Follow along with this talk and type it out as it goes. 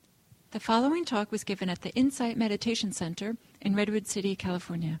The following talk was given at the Insight Meditation Center in Redwood City,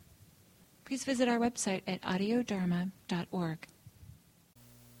 California. Please visit our website at audiodharma.org.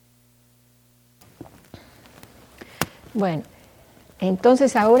 Bueno,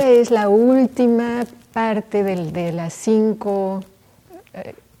 entonces ahora es la última parte de las 5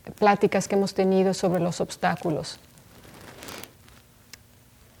 pláticas que hemos tenido sobre los obstáculos.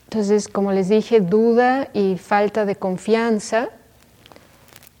 Entonces, como les dije, duda y falta de confianza,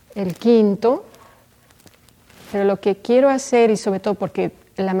 el 5º, pero lo que quiero hacer, y sobre todo porque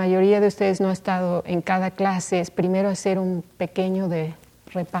la mayoría de ustedes no ha estado en cada clase, es primero hacer un pequeño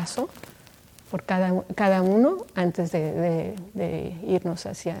repaso por cada uno antes de irnos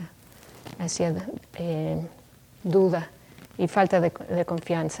hacia duda y falta de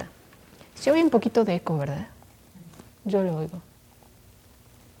confianza. Se oye un poquito de eco, ¿verdad? Yo lo oigo.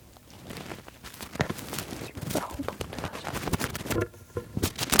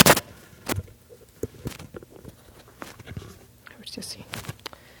 A ver si así.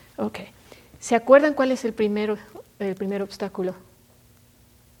 Ok. ¿Se acuerdan cuál es el primer obstáculo?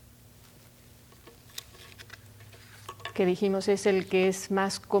 Que dijimos es el que es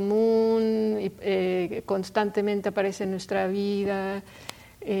más común, constantemente aparece en nuestra vida,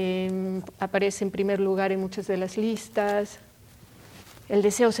 aparece en primer lugar en muchas de las listas, el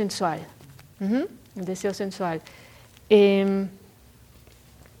deseo sensual. El deseo sensual.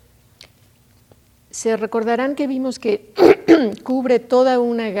 Se recordarán que vimos que cubre toda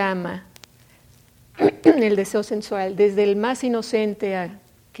una gama el deseo sensual, desde el más inocente a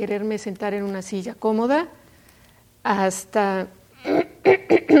quererme sentar en una silla cómoda, hasta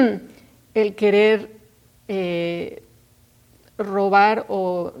el querer robar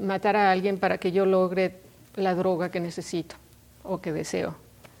o matar a alguien para que yo logre la droga que necesito o que deseo.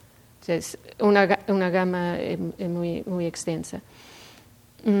 O sea, es una gama muy, muy extensa.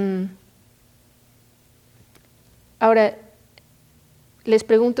 Ahora, les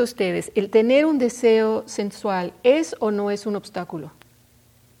pregunto a ustedes, ¿el tener un deseo sensual es o no es un obstáculo?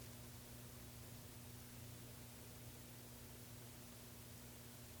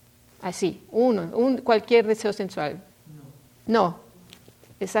 Así, cualquier deseo sensual. No,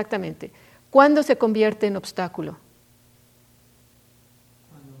 exactamente. ¿Cuándo se convierte en obstáculo?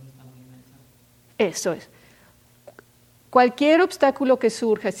 Cuando está muy inmensa. Eso es. Cualquier obstáculo que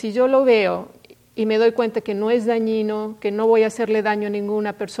surja, si yo lo veo y me doy cuenta que no es dañino, que no voy a hacerle daño a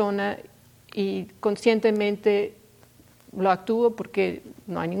ninguna persona y conscientemente lo actúo porque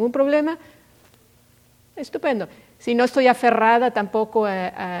no hay ningún problema, estupendo. Si no estoy aferrada tampoco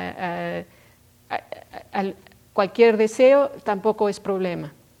a cualquier deseo, tampoco es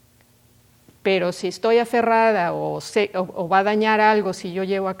problema. Pero si estoy aferrada o va a dañar algo si yo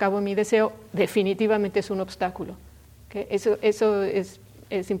llevo a cabo mi deseo, definitivamente es un obstáculo. ¿Okay? Eso es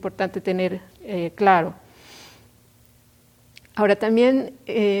importante tener claro. Ahora también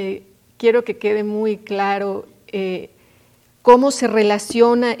quiero que quede muy claro cómo se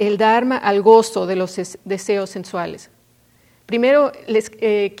relaciona el Dharma al gozo de los deseos sensuales. Primero,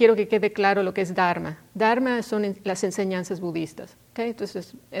 quiero que quede claro lo que es Dharma. Dharma son las enseñanzas budistas. ¿Okay?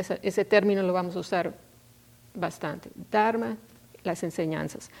 Entonces, ese término lo vamos a usar bastante. Dharma, las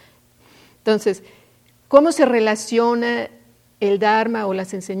enseñanzas. Entonces, ¿cómo se relaciona el Dharma o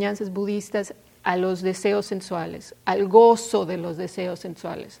las enseñanzas budistas a los deseos sensuales, al gozo de los deseos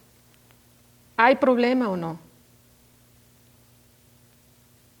sensuales? ¿Hay problema o no?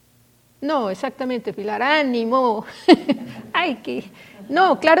 No, exactamente, Pilar, ánimo.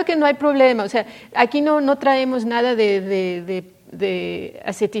 No, claro que no hay problema. O sea, aquí no traemos nada de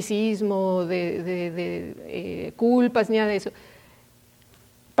asceticismo, de culpas, ni nada de eso.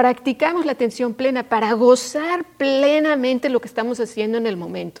 Practicamos la atención plena para gozar plenamente lo que estamos haciendo en el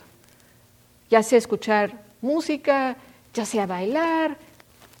momento. Ya sea escuchar música, ya sea bailar,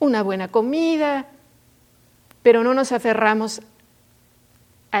 una buena comida, pero no nos aferramos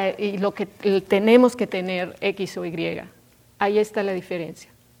y lo que tenemos que tener X o Y. Ahí está la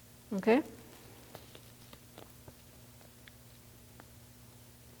diferencia. ¿Okay?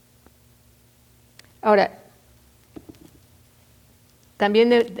 Ahora,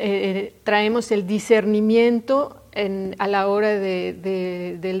 también traemos el discernimiento a la hora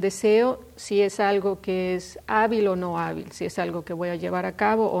del deseo, si es algo que es hábil o no hábil, si es algo que voy a llevar a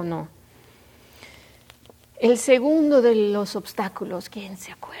cabo o no. El segundo de los obstáculos, ¿quién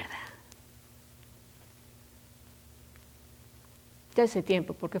se acuerda? Ya hace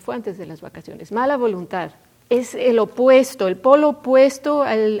tiempo, porque fue antes de las vacaciones. Mala voluntad. Es el opuesto, el polo opuesto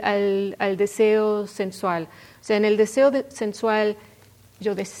al deseo sensual. O sea, en el deseo sensual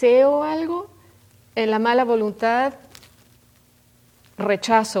yo deseo algo, en la mala voluntad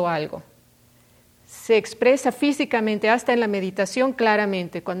rechazo algo. Se expresa físicamente, hasta en la meditación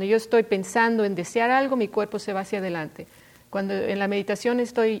claramente. Cuando yo estoy pensando en desear algo, mi cuerpo se va hacia adelante. Cuando en la meditación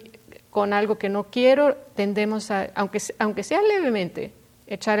estoy con algo que no quiero, tendemos a, aunque sea levemente,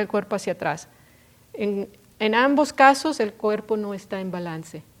 echar el cuerpo hacia atrás. En ambos casos el cuerpo no está en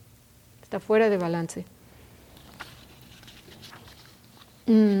balance, está fuera de balance.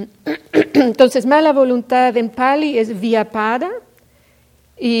 Entonces, mala voluntad en Pali es vyapada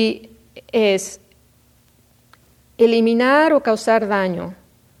y es eliminar o causar daño.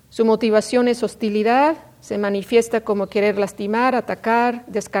 Su motivación es hostilidad, se manifiesta como querer lastimar, atacar,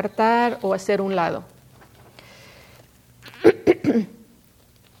 descartar o hacer un lado.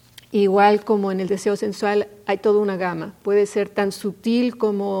 Igual como en el deseo sensual hay toda una gama. Puede ser tan sutil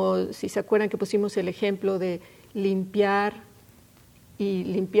como, si se acuerdan que pusimos el ejemplo de limpiar y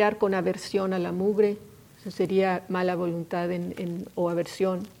limpiar con aversión a la mugre. Eso sería mala voluntad o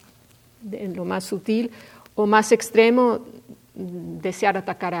aversión en lo más sutil. O más extremo, desear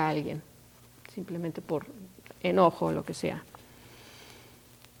atacar a alguien, simplemente por enojo o lo que sea.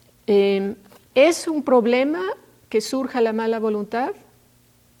 ¿Es un problema que surja la mala voluntad?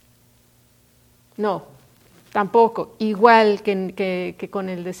 No, tampoco, igual que con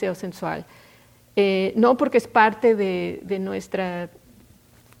el deseo sensual. No, porque es parte de nuestra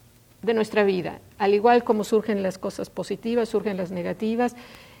vida. Al igual como surgen las cosas positivas, surgen las negativas.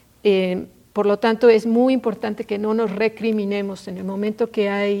 Por lo tanto, es muy importante que no nos recriminemos en el momento que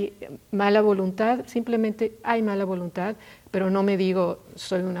hay mala voluntad. Simplemente hay mala voluntad, pero no me digo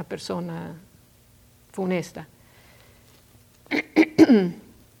soy una persona funesta.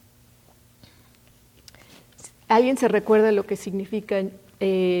 ¿Alguien se recuerda lo que significa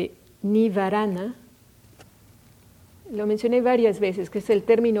nivarana? Lo mencioné varias veces, que es el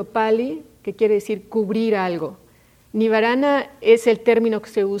término pali, que quiere decir cubrir algo. Nivarana es el término que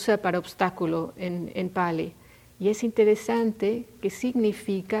se usa para obstáculo en Pali, y es interesante que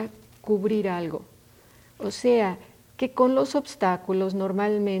significa cubrir algo. O sea, que con los obstáculos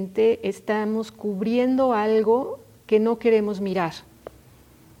normalmente estamos cubriendo algo que no queremos mirar.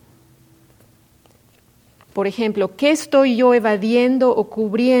 Por ejemplo, ¿qué estoy yo evadiendo o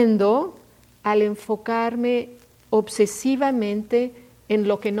cubriendo al enfocarme obsesivamente en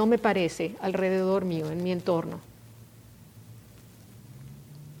lo que no me parece alrededor mío, en mi entorno?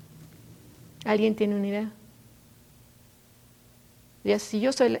 ¿Alguien tiene una idea? Ya, si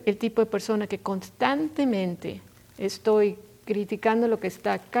yo soy el tipo de persona que constantemente estoy criticando lo que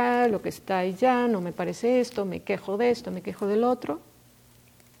está acá, lo que está allá, no me parece esto, me quejo de esto, me quejo del otro,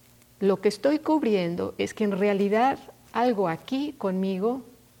 lo que estoy cubriendo es que en realidad algo aquí conmigo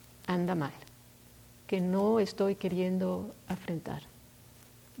anda mal, que no estoy queriendo afrontar.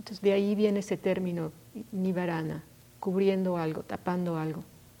 Entonces de ahí viene ese término nivarana, cubriendo algo, tapando algo.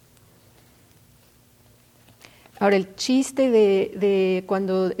 Ahora, el chiste de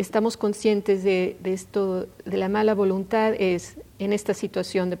cuando estamos conscientes de esto, de la mala voluntad, es en esta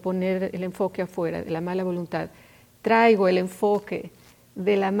situación de poner el enfoque afuera, de la mala voluntad. Traigo el enfoque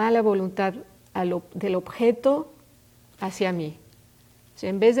de la mala voluntad del objeto hacia mí. O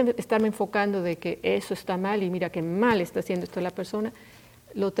sea, en vez de estarme enfocando de que eso está mal y mira qué mal está haciendo esto la persona,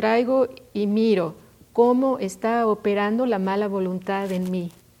 lo traigo y miro cómo está operando la mala voluntad en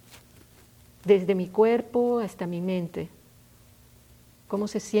mí. Desde mi cuerpo hasta mi mente. ¿Cómo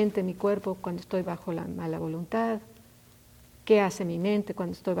se siente mi cuerpo cuando estoy bajo la mala voluntad? ¿Qué hace mi mente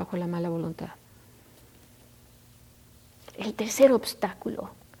cuando estoy bajo la mala voluntad? El tercer obstáculo,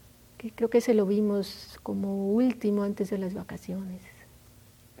 que creo que ese lo vimos como último antes de las vacaciones.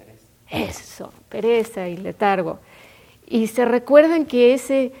 Pereza. Eso, pereza y letargo. Y se recuerdan que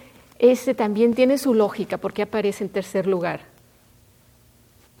ese también tiene su lógica porque aparece en tercer lugar.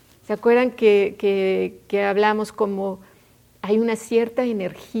 ¿Se acuerdan que hablamos como hay una cierta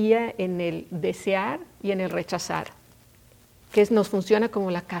energía en el desear y en el rechazar, que nos funciona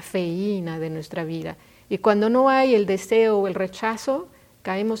como la cafeína de nuestra vida? Y cuando no hay el deseo o el rechazo,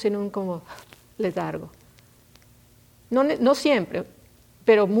 caemos en un como letargo. No siempre,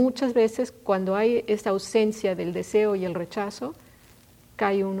 pero muchas veces cuando hay esta ausencia del deseo y el rechazo,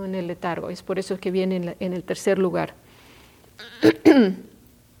 cae uno en el letargo. Es por eso que viene en el tercer lugar.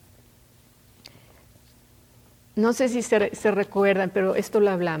 No sé si se recuerdan, pero esto lo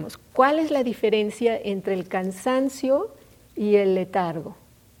hablamos. ¿Cuál es la diferencia entre el cansancio y el letargo?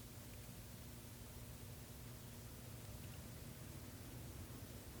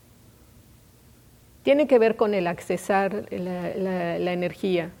 Tiene que ver con el accesar la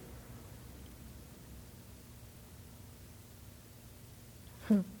energía.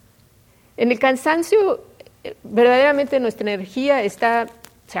 En el cansancio verdaderamente nuestra energía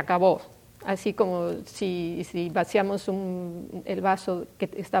se acabó. Así como si vaciamos el vaso que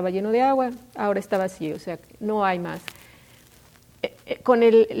estaba lleno de agua, ahora está vacío, o sea, no hay más. Con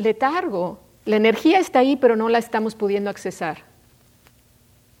el letargo, la energía está ahí, pero no la estamos pudiendo accesar.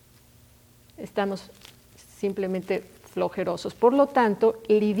 Estamos simplemente flojerosos. Por lo tanto,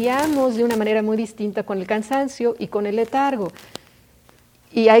 lidiamos de una manera muy distinta con el cansancio y con el letargo.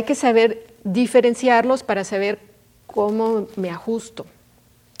 Y hay que saber diferenciarlos para saber cómo me ajusto.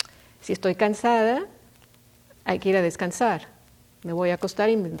 Si estoy cansada, hay que ir a descansar. Me voy a acostar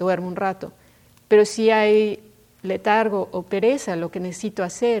y me duermo un rato. Pero si hay letargo o pereza, lo que necesito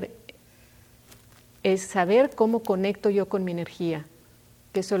hacer es saber cómo conecto yo con mi energía.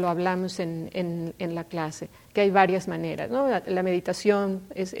 Que eso lo hablamos en la clase, que hay varias maneras, ¿no? La meditación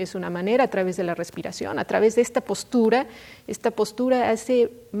es una manera, a través de la respiración, a través de esta postura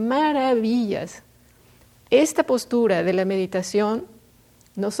hace maravillas. Esta postura de la meditación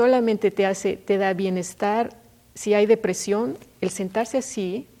no solamente te da bienestar, si hay depresión, el sentarse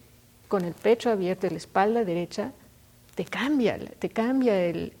así, con el pecho abierto y la espalda derecha, te cambia,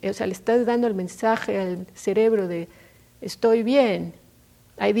 o sea, le estás dando el mensaje al cerebro de estoy bien,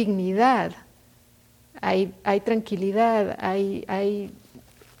 hay dignidad, hay tranquilidad, hay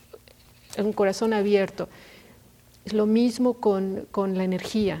un corazón abierto. Es lo mismo con la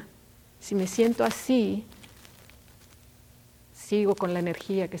energía. Si me siento así, sigo con la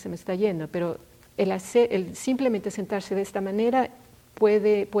energía que se me está yendo, pero el simplemente sentarse de esta manera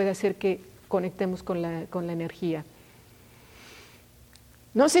puede hacer que conectemos con la energía.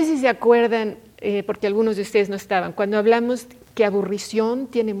 No sé si se acuerdan, porque algunos de ustedes no estaban, cuando hablamos que aburrición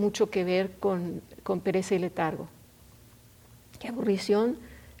tiene mucho que ver con pereza y letargo. Que aburrición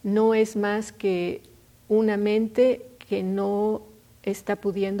no es más que una mente que no está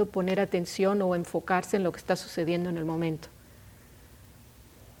pudiendo poner atención o enfocarse en lo que está sucediendo en el momento.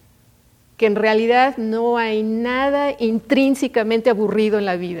 Que en realidad no hay nada intrínsecamente aburrido en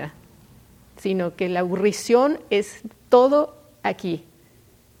la vida, sino que la aburrición es todo aquí.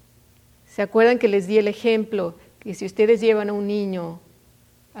 ¿Se acuerdan que les di el ejemplo que si ustedes llevan a un niño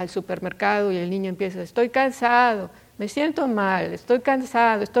al supermercado y el niño empieza, estoy cansado, me siento mal, estoy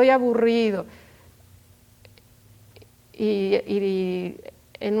cansado, estoy aburrido, y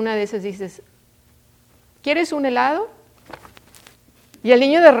en una de esas dices, ¿quieres un helado? Y el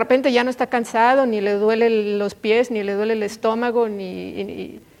niño de repente ya no está cansado, ni le duelen los pies, ni le duele el estómago,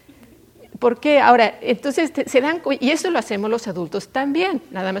 ¿por qué? Ahora, entonces y eso lo hacemos los adultos también,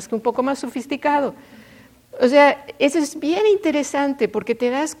 nada más que un poco más sofisticado. O sea, eso es bien interesante porque te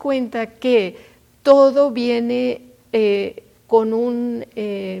das cuenta que todo viene con una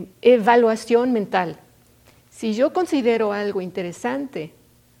evaluación mental. Si yo considero algo interesante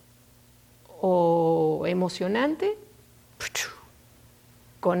o emocionante,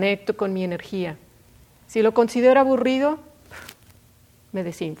 conecto con mi energía. Si lo considero aburrido, me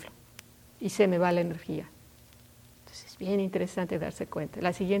desinflo y se me va la energía. Entonces es bien interesante darse cuenta.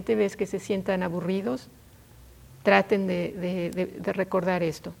 La siguiente vez que se sientan aburridos, traten de recordar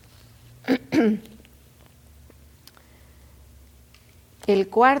esto. El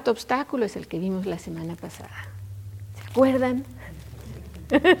cuarto obstáculo es el que vimos la semana pasada. ¿Se acuerdan?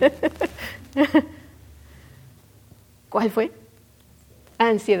 ¿Cuál fue?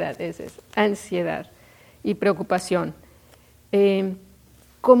 Ansiedad, ansiedad y preocupación.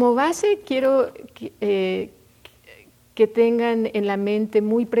 Como base quiero que tengan en la mente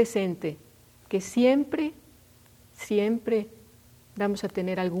muy presente que siempre vamos a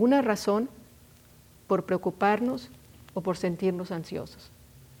tener alguna razón por preocuparnos o por sentirnos ansiosos.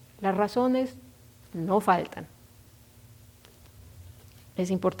 Las razones no faltan.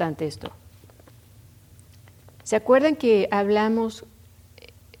 Es importante esto. ¿Se acuerdan que hablamos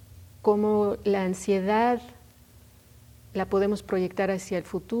cómo la ansiedad la podemos proyectar hacia el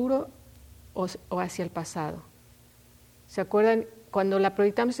futuro o hacia el pasado? ¿Se acuerdan? Cuando la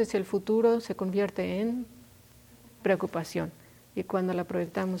proyectamos hacia el futuro se convierte en preocupación. Y cuando la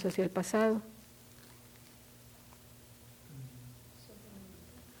proyectamos hacia el pasado.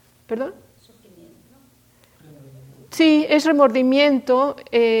 ¿Perdón? Sí, es remordimiento,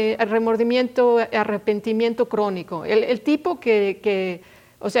 arrepentimiento crónico. El tipo que,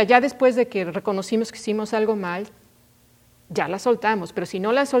 o sea, ya después de que reconocimos que hicimos algo mal, ya la soltamos, pero si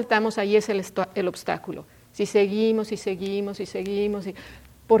no la soltamos, ahí es el obstáculo. Si seguimos,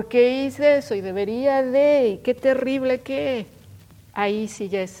 ¿por qué hice eso? Y debería de, y qué terrible que. Ahí sí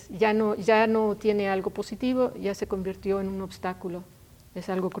ya no tiene algo positivo, ya se convirtió en un obstáculo, es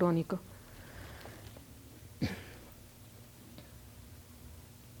algo crónico.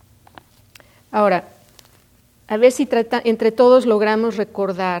 Ahora, a ver si entre todos logramos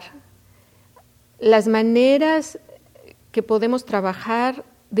recordar las maneras que podemos trabajar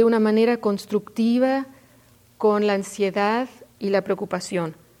de una manera constructiva con la ansiedad y la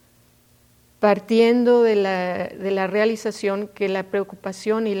preocupación, partiendo de la realización que la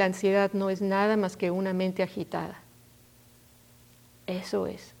preocupación y la ansiedad no es nada más que una mente agitada. Eso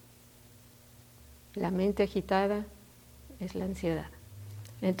es. La mente agitada es la ansiedad.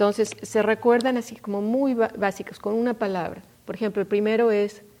 Entonces, se recuerdan así como muy básicos, con una palabra. Por ejemplo, el primero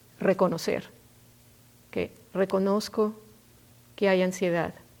es reconocer. Que reconozco que hay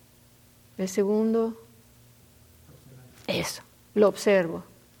ansiedad. El segundo, eso, lo observo.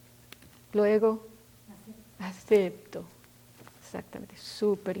 Luego, acepto. Exactamente,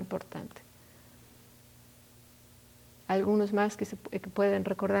 súper importante. ¿Algunos más que pueden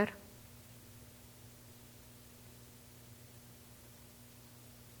recordar?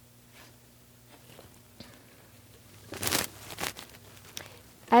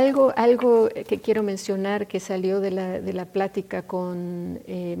 Algo que quiero mencionar que salió de la plática con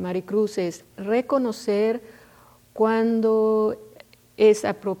Maricruz es reconocer cuando es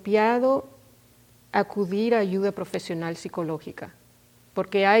apropiado acudir a ayuda profesional psicológica,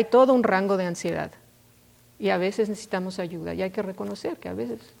 porque hay todo un rango de ansiedad y a veces necesitamos ayuda y hay que reconocer que a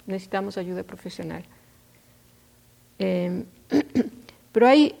veces necesitamos ayuda profesional. Pero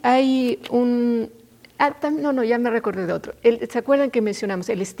hay un... ya me recordé de otro. ¿Se acuerdan que mencionamos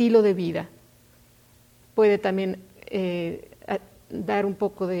el estilo de vida? Puede también dar un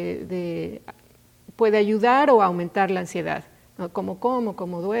poco puede ayudar o aumentar la ansiedad, ¿no? Cómo como,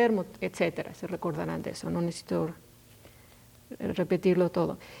 cómo duermo, etcétera. Se recordarán de eso, no necesito repetirlo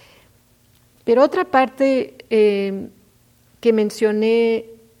todo. Pero otra parte que mencioné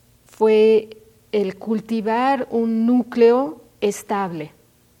fue el cultivar un núcleo estable.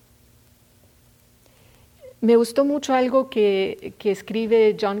 Me gustó mucho algo que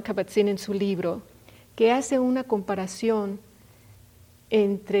escribe Jon Kabat-Zinn en su libro, que hace una comparación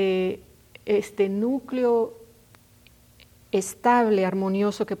entre este núcleo estable,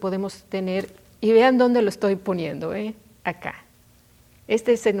 armonioso que podemos tener, y vean dónde lo estoy poniendo, acá.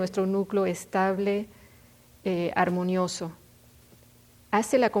 Este es nuestro núcleo estable, armonioso.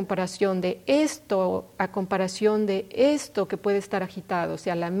 Hace la comparación de esto a comparación de esto que puede estar agitado, o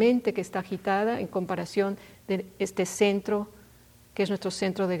sea, la mente que está agitada en comparación de este centro, que es nuestro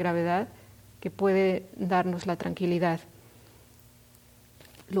centro de gravedad, que puede darnos la tranquilidad.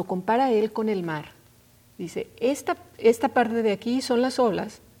 Lo compara él con el mar. Dice, esta parte de aquí son las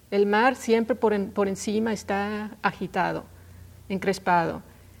olas, el mar siempre por encima está agitado, encrespado.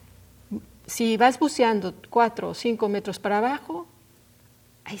 Si vas buceando 4 o 5 metros para abajo,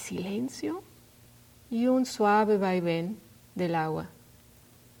 hay silencio y un suave vaivén del agua.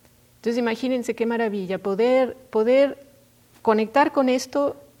 Entonces imagínense qué maravilla poder conectar con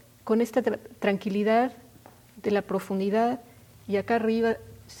esto, con esta tranquilidad de la profundidad, y acá arriba,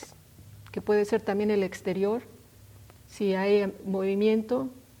 que puede ser también el exterior, si hay movimiento,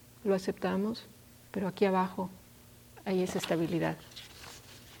 lo aceptamos, pero aquí abajo hay esa estabilidad.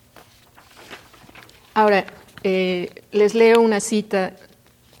 Ahora, les leo una cita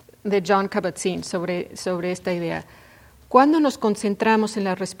de Jon Kabat-Zinn sobre esta idea. Cuando nos concentramos en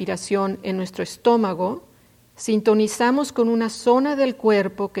la respiración en nuestro estómago, sintonizamos con una zona del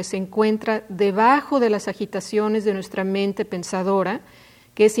cuerpo que se encuentra debajo de las agitaciones de nuestra mente pensadora,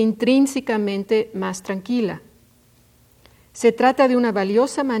 que es intrínsecamente más tranquila. Se trata de una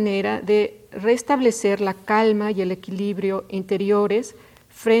valiosa manera de restablecer la calma y el equilibrio interiores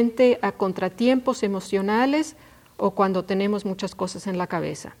frente a contratiempos emocionales o cuando tenemos muchas cosas en la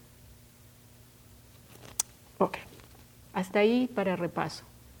cabeza. Ok, hasta ahí para repaso.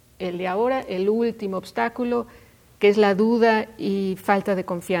 El de ahora, el último obstáculo, que es la duda y falta de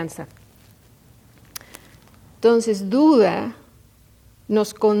confianza. Entonces, duda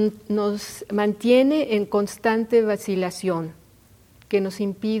nos mantiene en constante vacilación, que nos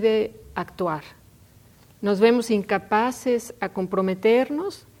impide actuar. Nos vemos incapaces a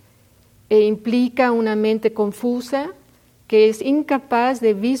comprometernos e implica una mente confusa que es incapaz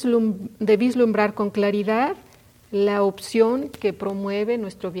de vislumbrar con claridad la opción que promueve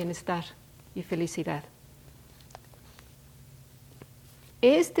nuestro bienestar y felicidad.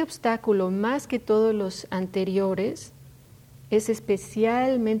 Este obstáculo, más que todos los anteriores, es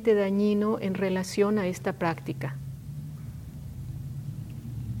especialmente dañino en relación a esta práctica.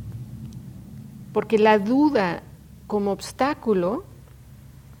 Porque la duda como obstáculo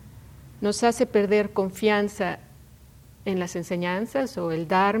nos hace perder confianza en las enseñanzas o el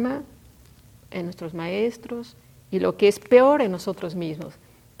Dharma, en nuestros maestros, y lo que es peor, en nosotros mismos.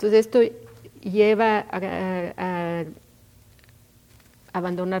 Entonces esto lleva a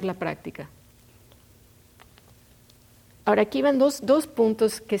abandonar la práctica. Ahora, aquí van dos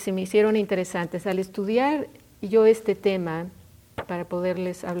puntos que se me hicieron interesantes. Al estudiar yo este tema, para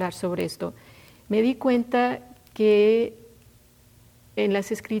poderles hablar sobre esto, me di cuenta que en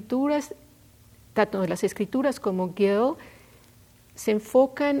las escrituras, tanto en las escrituras como Gill, se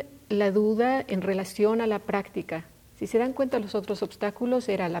enfocan la duda en relación a la práctica. Si se dan cuenta, los otros obstáculos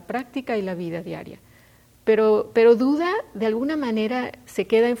era la práctica y la vida diaria. Pero duda, de alguna manera, se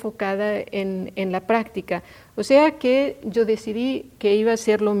queda enfocada en la práctica. O sea que yo decidí que iba a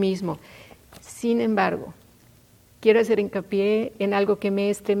ser lo mismo. Sin embargo, quiero hacer hincapié en algo que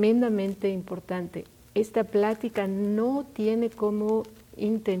me es tremendamente importante. Esta plática no tiene como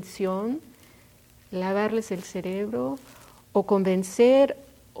intención lavarles el cerebro o convencer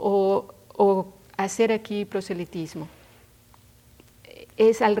o hacer aquí proselitismo.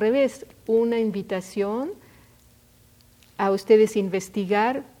 Es al revés, una invitación a ustedes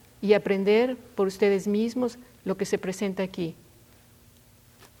investigar y aprender por ustedes mismos lo que se presenta aquí.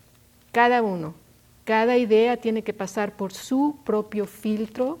 Cada uno, cada idea tiene que pasar por su propio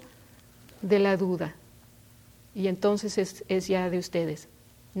filtro de la duda. Y entonces es ya de ustedes.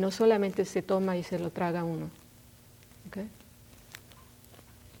 No solamente se toma y se lo traga uno. ¿Okay?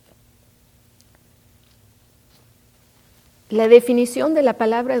 La definición de la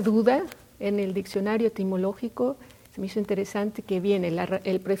palabra duda en el diccionario etimológico se me hizo interesante que viene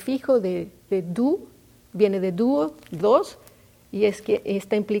el prefijo de du, viene de duo, dos, y es que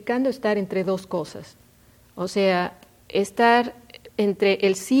está implicando estar entre dos cosas. O sea, estar entre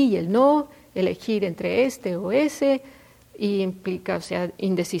el sí y el no, elegir entre este o ese, y implica, o sea,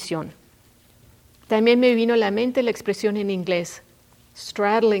 indecisión. También me vino a la mente la expresión en inglés,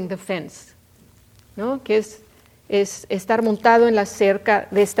 straddling the fence, ¿no? Que es estar montado en la cerca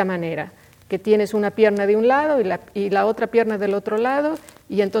de esta manera, que tienes una pierna de un lado y la otra pierna del otro lado,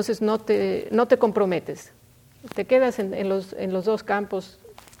 y entonces no te comprometes. Te quedas en los dos campos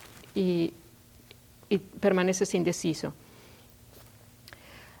y permaneces indeciso.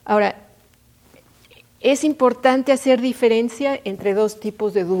 Ahora, es importante hacer diferencia entre dos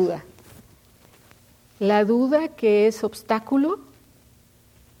tipos de duda. La duda que es obstáculo,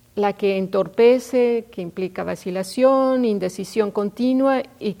 la que entorpece, que implica vacilación, indecisión continua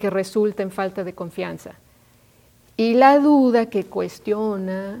y que resulta en falta de confianza. Y la duda que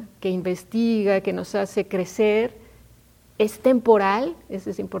cuestiona, que investiga, que nos hace crecer, es temporal, eso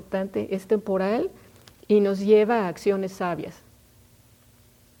es importante, es temporal y nos lleva a acciones sabias.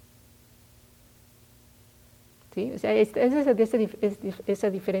 ¿Sí? O sea, esa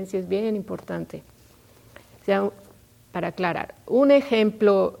diferencia es bien importante. O sea, para aclarar, un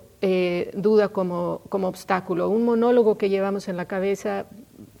ejemplo, duda como obstáculo, un monólogo que llevamos en la cabeza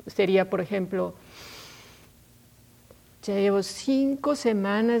sería, por ejemplo, ya llevo 5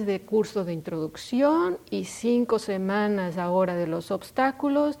 semanas de curso de introducción y 5 semanas ahora de los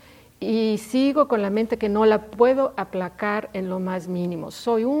obstáculos y sigo con la mente que no la puedo aplacar en lo más mínimo.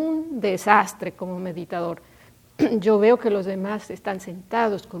 Soy un desastre como meditador. Yo veo que los demás están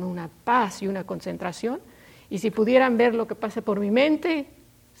sentados con una paz y una concentración, y si pudieran ver lo que pasa por mi mente,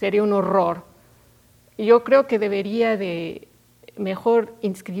 sería un horror. Y yo creo que debería de mejor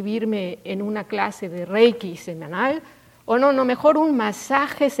inscribirme en una clase de Reiki semanal, o no, mejor un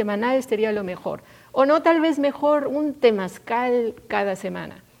masaje semanal sería lo mejor. O no, tal vez mejor un temazcal cada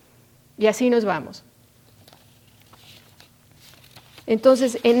semana. Y así nos vamos.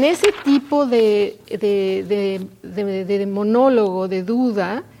 Entonces, en ese tipo de monólogo, de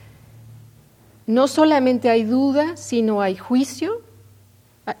duda, no solamente hay duda, sino hay juicio,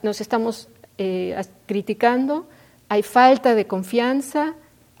 nos estamos criticando, hay falta de confianza,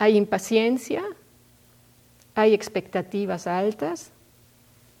 hay impaciencia, hay expectativas altas,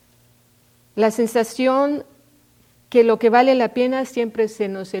 la sensación que lo que vale la pena siempre se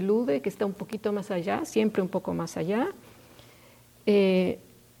nos elude, que está un poquito más allá, siempre un poco más allá, el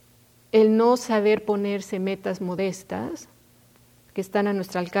no saber ponerse metas modestas que están a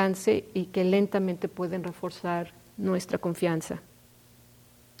nuestro alcance y que lentamente pueden reforzar nuestra confianza.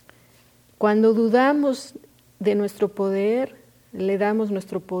 Cuando dudamos de nuestro poder, le damos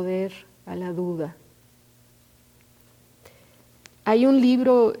nuestro poder a la duda. Hay un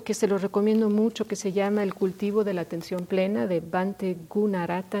libro que se lo recomiendo mucho que se llama El cultivo de la atención plena, de Bhante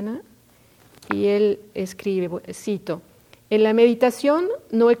Gunaratana, y él escribe, cito, en la meditación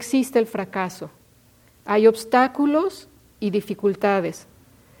no existe el fracaso, hay obstáculos y dificultades,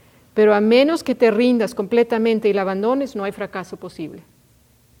 pero a menos que te rindas completamente y la abandones, no hay fracaso posible.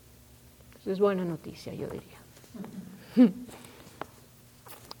 Eso es buena noticia, yo diría.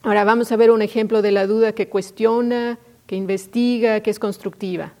 Ahora vamos a ver un ejemplo de la duda que cuestiona, que investiga, que es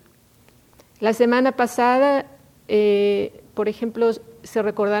constructiva. La semana pasada, por ejemplo, se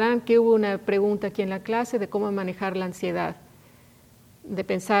recordarán que hubo una pregunta aquí en la clase de cómo manejar la ansiedad, de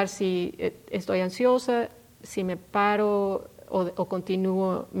pensar si estoy ansiosa, si me paro o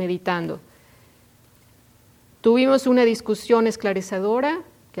continúo meditando. Tuvimos una discusión esclarecedora,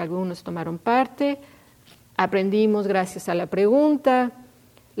 que algunos tomaron parte, aprendimos gracias a la pregunta,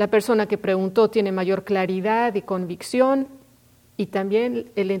 la persona que preguntó tiene mayor claridad y convicción y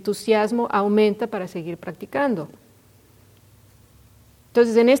también el entusiasmo aumenta para seguir practicando.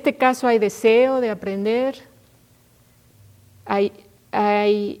 Entonces, en este caso hay deseo de aprender,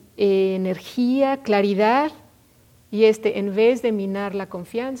 hay energía, claridad, y en vez de minar la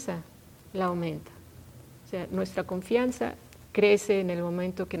confianza, la aumenta. O sea, nuestra confianza crece en el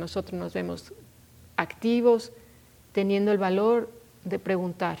momento que nosotros nos vemos activos, teniendo el valor de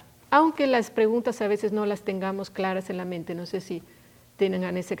preguntar. Aunque las preguntas a veces no las tengamos claras en la mente, no sé si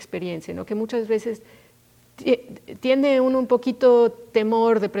tengan esa experiencia, ¿no? Que muchas veces tiene uno un poquito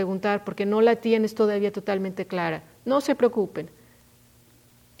temor de preguntar porque no la tienes todavía totalmente clara. No se preocupen.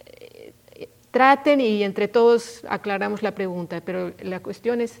 Traten y entre todos aclaramos la pregunta, pero la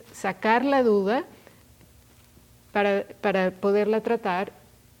cuestión es sacar la duda para poderla tratar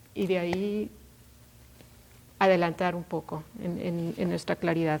y de ahí adelantar un poco en nuestra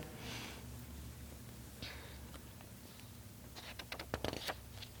claridad.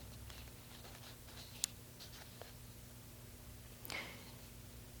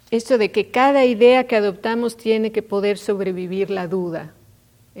 Esto de que cada idea que adoptamos tiene que poder sobrevivir la duda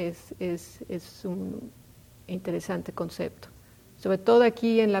es un interesante concepto, sobre todo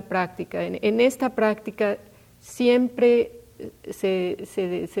aquí en la práctica. En esta práctica siempre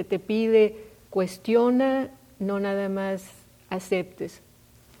se te pide cuestiona, no nada más aceptes.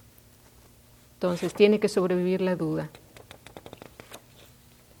 Entonces tiene que sobrevivir la duda.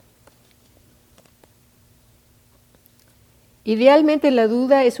 Idealmente la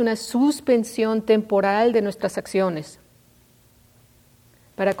duda es una suspensión temporal de nuestras acciones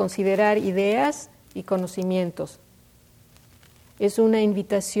para considerar ideas y conocimientos. Es una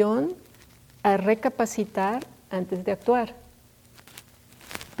invitación a recapacitar antes de actuar.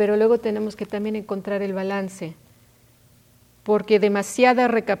 Pero luego tenemos que también encontrar el balance, porque demasiada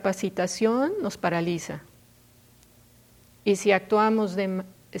recapacitación nos paraliza. Y si actuamos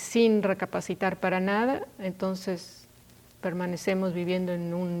sin recapacitar para nada, entonces permanecemos viviendo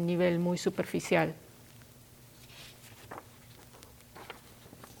en un nivel muy superficial.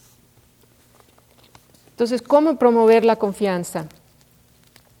 Entonces, ¿cómo promover la confianza?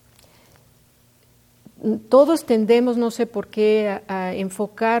 Todos tendemos, no sé por qué, a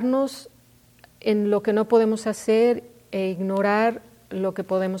enfocarnos en lo que no podemos hacer e ignorar lo que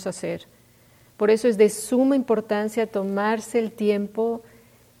podemos hacer. Por eso es de suma importancia tomarse el tiempo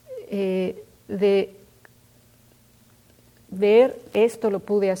de ver esto lo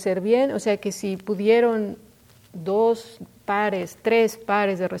pude hacer bien, o sea que si pudieron 2 pares, 3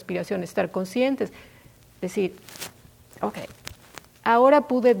 pares de respiración estar conscientes, decir, ok, ahora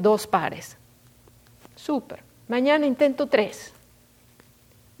pude 2 pares, súper, mañana intento 3.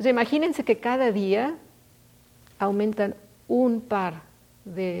 O sea, imagínense que cada día aumentan 1 par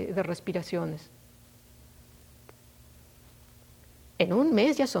de respiraciones. En un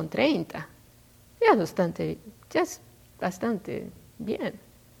mes ya son 30, ya es bastante bien.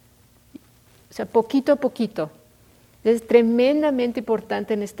 O sea, poquito a poquito. Es tremendamente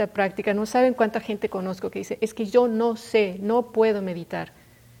importante en esta práctica. No saben cuánta gente conozco que dice, es que yo no sé, no puedo meditar.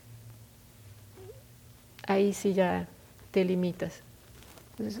 Ahí sí ya te limitas.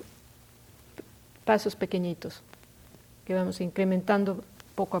 Entonces, pasos pequeñitos que vamos incrementando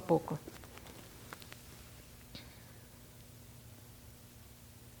poco a poco.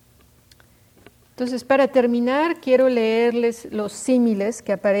 Entonces, para terminar, quiero leerles los símiles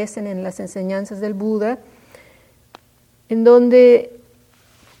que aparecen en las enseñanzas del Buda, en donde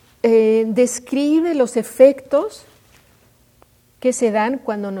describe los efectos que se dan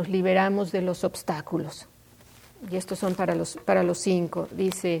cuando nos liberamos de los obstáculos. Y estos son para los 5.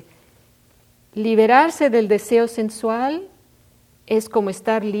 Dice, liberarse del deseo sensual es como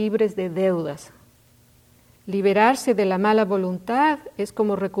estar libres de deudas. Liberarse de la mala voluntad es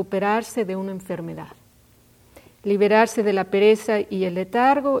como recuperarse de una enfermedad. Liberarse de la pereza y el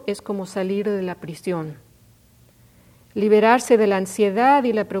letargo es como salir de la prisión. Liberarse de la ansiedad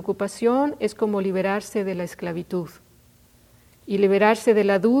y la preocupación es como liberarse de la esclavitud. Y liberarse de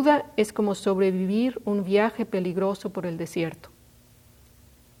la duda es como sobrevivir un viaje peligroso por el desierto.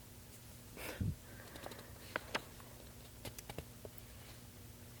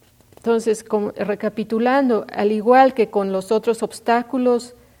 Entonces, recapitulando, al igual que con los otros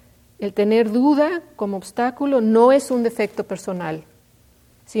obstáculos, el tener duda como obstáculo no es un defecto personal,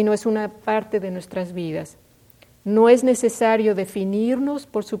 sino es una parte de nuestras vidas. No es necesario definirnos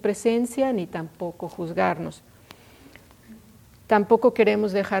por su presencia ni tampoco juzgarnos. Tampoco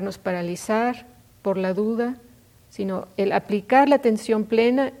queremos dejarnos paralizar por la duda, sino el aplicar la atención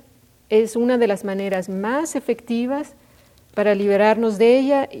plena es una de las maneras más efectivas para liberarnos de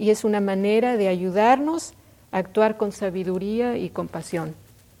ella y es una manera de ayudarnos a actuar con sabiduría y compasión.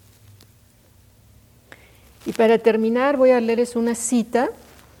 Y para terminar voy a leerles una cita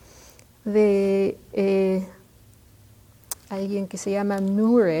de alguien que se llama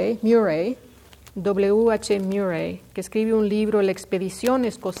Murray, W.H. Murray, que escribe un libro, La expedición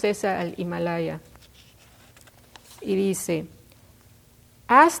escocesa al Himalaya. Y dice,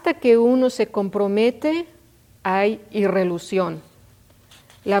 hasta que uno se compromete, hay irrelusión,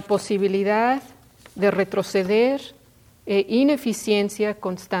 la posibilidad de retroceder e ineficiencia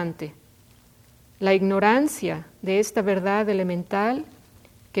constante. La ignorancia de esta verdad elemental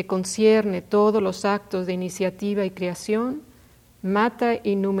que concierne todos los actos de iniciativa y creación mata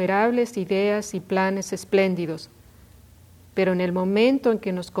innumerables ideas y planes espléndidos, pero en el momento en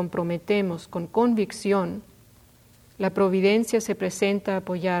que nos comprometemos con convicción, la providencia se presenta a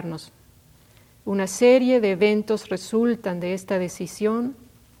apoyarnos. Una serie de eventos resultan de esta decisión,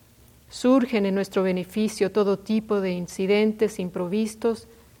 surgen en nuestro beneficio todo tipo de incidentes improvistos,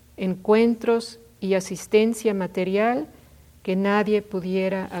 encuentros y asistencia material que nadie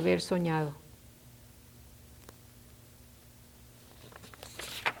pudiera haber soñado.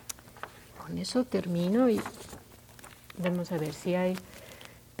 Con eso termino y vamos a ver si hay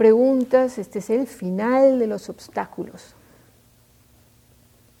preguntas. Este es el final de los obstáculos.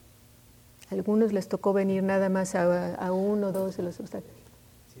 A algunos les tocó venir nada más a uno o dos de los obstáculos.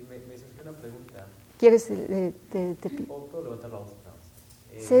 Sí, me surgió una pregunta. ¿Quieres ¿Puedo levantar la voz?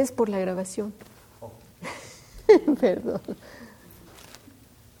 No. sé, es por la grabación. Oh. Perdón.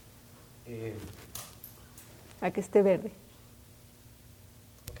 A que esté verde.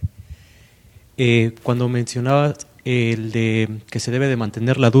 Cuando mencionabas el de que se debe de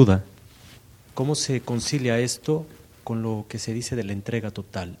mantener la duda, ¿cómo se concilia esto con lo que se dice de la entrega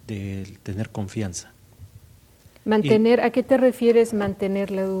total, de tener confianza? ¿A qué te refieres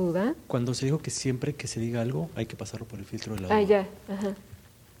mantener la duda? Cuando se dijo que siempre que se diga algo hay que pasarlo por el filtro de la duda. Ah, ya, ajá.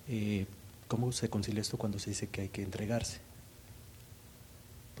 ¿Cómo se concilia esto cuando se dice que hay que entregarse?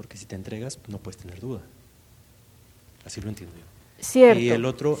 Porque si te entregas no puedes tener duda. Así lo entiendo yo. Cierto, y el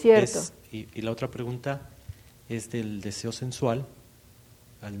otro cierto. Y la otra pregunta es del deseo sensual.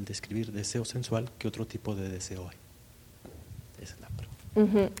 Al describir deseo sensual, ¿qué otro tipo de deseo hay? Esa es la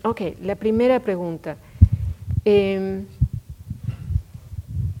pregunta. Ok, la primera pregunta.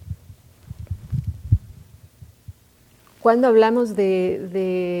 Cuando hablamos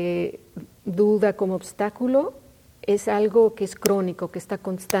de duda como obstáculo, es algo que es crónico, que está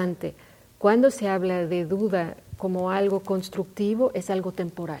constante. Cuando se habla de duda como algo constructivo, es algo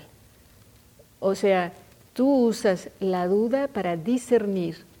temporal. O sea, tú usas la duda para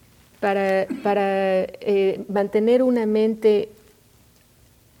discernir, para mantener una mente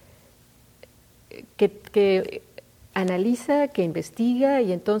que analiza, que investiga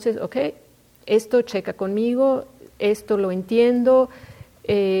y entonces, ok, esto checa conmigo, esto lo entiendo,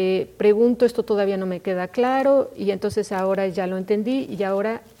 pregunto, esto todavía no me queda claro y entonces ahora ya lo entendí y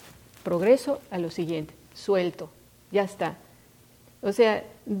ahora progreso a lo siguiente, suelto, ya está. O sea,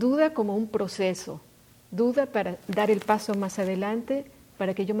 duda como un proceso, duda para dar el paso más adelante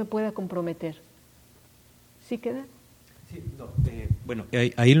para que yo me pueda comprometer. ¿Sí queda? Sí, no, bueno,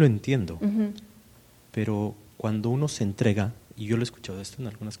 ahí lo entiendo, pero cuando uno se entrega, y yo lo he escuchado esto en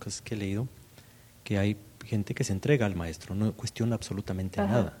algunas cosas que he leído, que hay gente que se entrega al maestro, no cuestiona absolutamente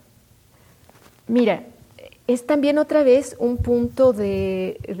nada. Mira, es también otra vez un punto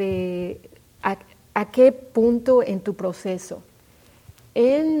de a qué punto en tu proceso.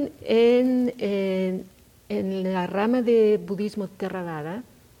 En la rama de budismo Theravada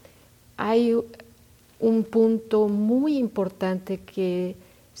hay un punto muy importante que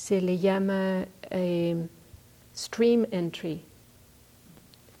se le llama stream entry.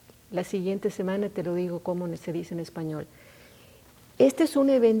 La siguiente semana te lo digo cómo se dice en español. Este es un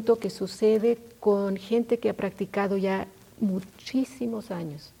evento que sucede con gente que ha practicado ya muchísimos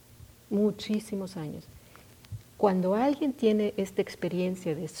años. Cuando alguien tiene esta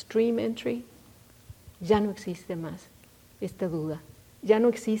experiencia de stream entry, ya no existe más esta duda. Ya no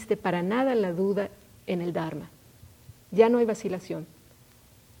existe para nada la duda en el Dharma. Ya no hay vacilación.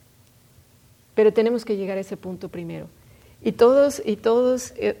 Pero tenemos que llegar a ese punto primero. Y todos,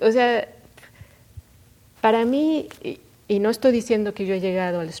 o sea, para mí, y no estoy diciendo que yo he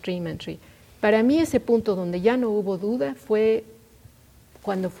llegado al stream entry, para mí ese punto donde ya no hubo duda fue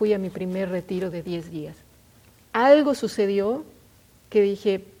cuando fui a mi primer retiro de 10 días. Algo sucedió que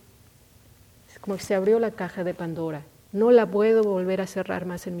dije, es como que se abrió la caja de Pandora, no la puedo volver a cerrar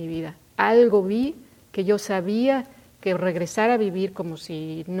más en mi vida. Algo vi que yo sabía que regresar a vivir como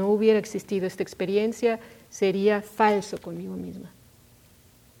si no hubiera existido esta experiencia sería falso conmigo misma.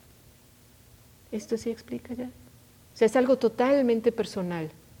 ¿Esto sí explica ya? O sea, es algo totalmente personal.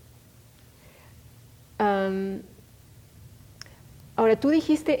 Ahora, tú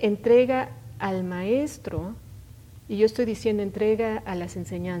dijiste entrega al maestro y yo estoy diciendo entrega a las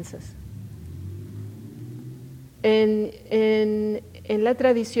enseñanzas. En la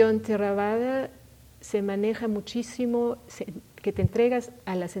tradición Theravada se maneja muchísimo que te entregas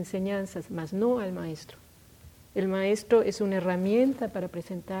a las enseñanzas, mas no al maestro. El maestro es una herramienta para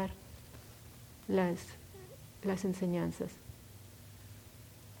presentar las enseñanzas.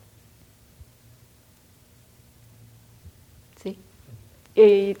 ¿Sí?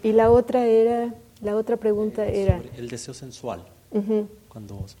 Y la otra pregunta era el deseo sensual.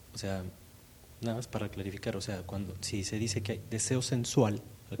 Cuando, o sea, nada más para clarificar, o sea, cuando si se dice que hay deseo sensual,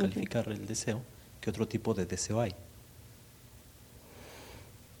 al calificar el deseo, ¿qué otro tipo de deseo hay?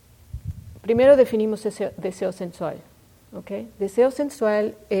 Primero definimos deseo sensual. ¿Okay? Deseo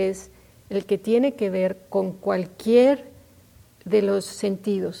sensual es el que tiene que ver con cualquier de los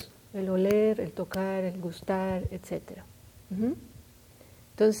sentidos, el oler, el tocar, el gustar, etc.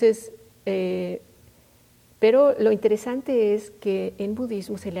 Entonces, pero lo interesante es que en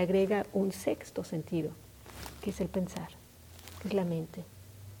budismo se le agrega un sexto sentido, que es el pensar, que es la mente.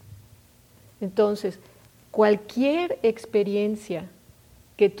 Entonces, cualquier experiencia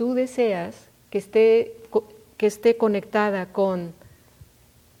que tú deseas que esté conectada con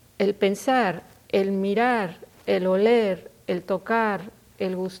el pensar, el mirar, el oler, el tocar,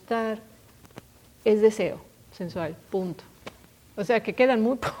 el gustar, es deseo sensual, punto. O sea que quedan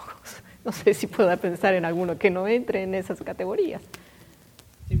muy pocos. No sé si pueda pensar en alguno que no entre en esas categorías.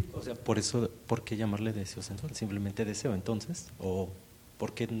 Sí, o sea, por eso, ¿por qué llamarle deseo sensual? ¿Simplemente deseo entonces? ¿O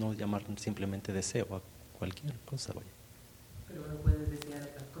por qué no llamar simplemente deseo a cualquier cosa? Vaya. Pero uno puede desear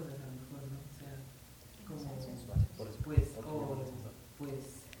otras cosas a lo mejor, ¿no? O sea, como sensual, por eso.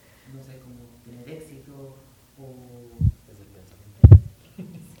 Pues, no sé, como tener éxito o desde el pensamiento.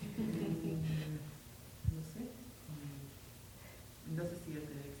 No sé si el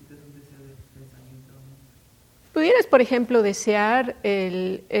tener éxito es un deseo de pensamiento o no. Pudieras, por ejemplo, desear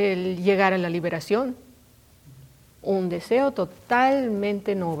el llegar a la liberación, un deseo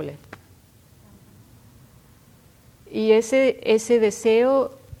totalmente noble. Y ese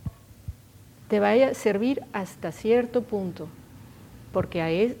deseo te vaya a servir hasta cierto punto,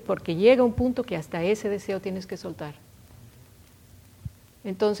 porque llega un punto que hasta ese deseo tienes que soltar.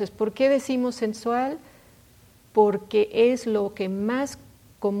 Entonces, ¿por qué decimos sensual? Porque es lo que más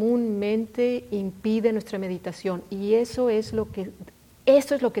comúnmente impide nuestra meditación, y eso es lo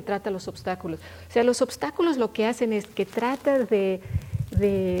que trata los obstáculos. O sea, los obstáculos lo que hacen es que tratan de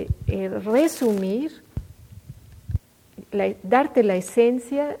resumir, darte la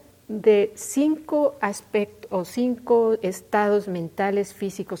esencia de 5 aspectos o 5 estados mentales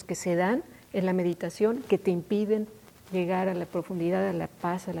físicos que se dan en la meditación que te impiden llegar a la profundidad, a la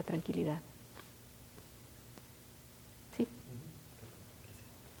paz, a la tranquilidad. ¿Sí?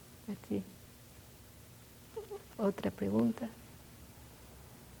 Así. Otra pregunta.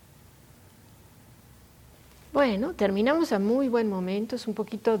 Bueno, terminamos a muy buen momento, es un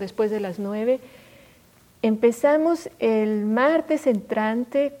poquito después de las 9. Empezamos el martes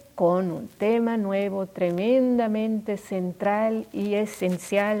entrante con un tema nuevo, tremendamente central y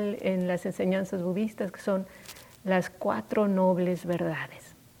esencial en las enseñanzas budistas, que son las 4 nobles verdades.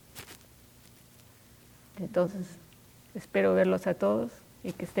 Entonces, espero verlos a todos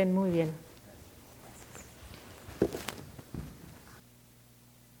y que estén muy bien.